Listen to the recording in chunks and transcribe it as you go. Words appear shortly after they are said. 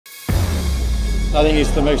I think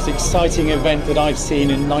it's the most exciting event that I've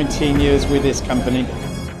seen in 19 years with this company.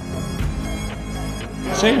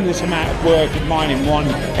 Seeing this amount of work of mine in one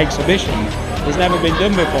exhibition has never been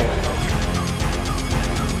done before.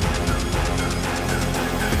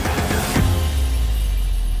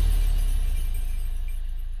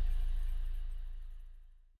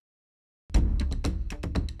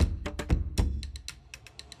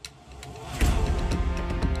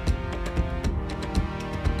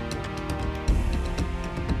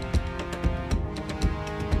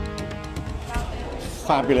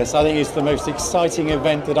 Fabulous. I think it's the most exciting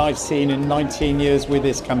event that I've seen in 19 years with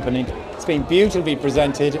this company. It's been beautifully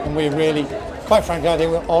presented, and we're really, quite frankly, I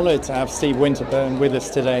think we're honoured to have Steve Winterburn with us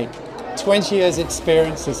today. 20 years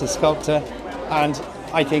experience as a sculptor, and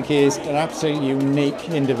I think he is an absolutely unique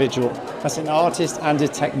individual as an artist and a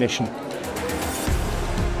technician.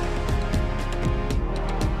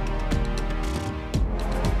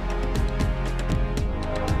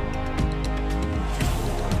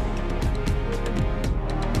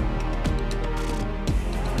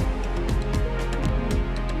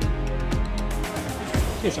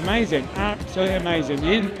 It's amazing, absolutely amazing.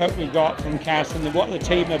 The input we've got from Cass and what the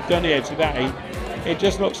team have done here today, it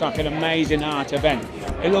just looks like an amazing art event.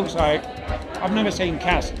 It looks like, I've never seen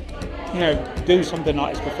Cass, do something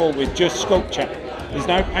like this before with just sculpture. There's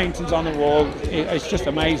no paintings on the wall, it's just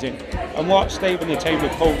amazing. And what Steve and the team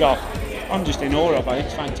have pulled off, I'm just in awe of it,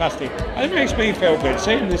 it's fantastic. And it makes me feel good,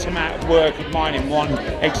 seeing this amount of work of mine in one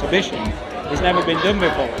exhibition has never been done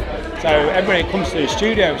before. So everybody who comes to the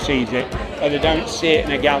studio sees it, but they don't see it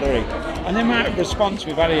in a gallery. And the amount of response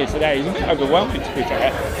we've had here today is a bit overwhelming, to be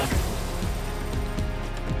fair.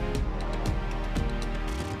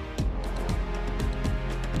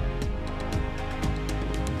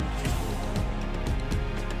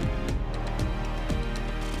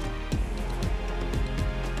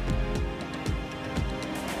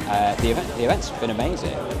 The event's been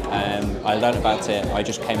amazing. I learned about it, I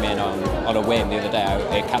just came in on a whim the other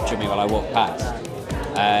day. It captured me while I walked past.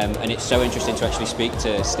 And it's so interesting to actually speak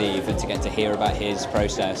to Steve and to get to hear about his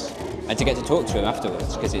process and to get to talk to him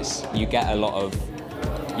afterwards, because you get a lot of,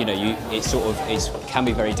 it can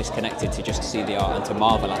be very disconnected to just see the art and to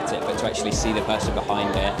marvel at it, but to actually see the person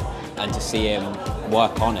behind it and to see him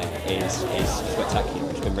work on it is spectacular.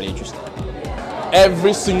 It's been really interesting.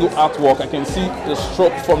 Every single artwork, I can see the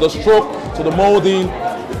stroke, from the stroke to the molding.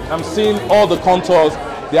 I'm seeing all the contours.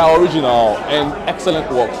 They are original and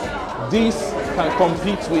excellent work. This can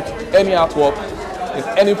compete with any artwork in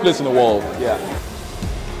any place in the world. Yeah.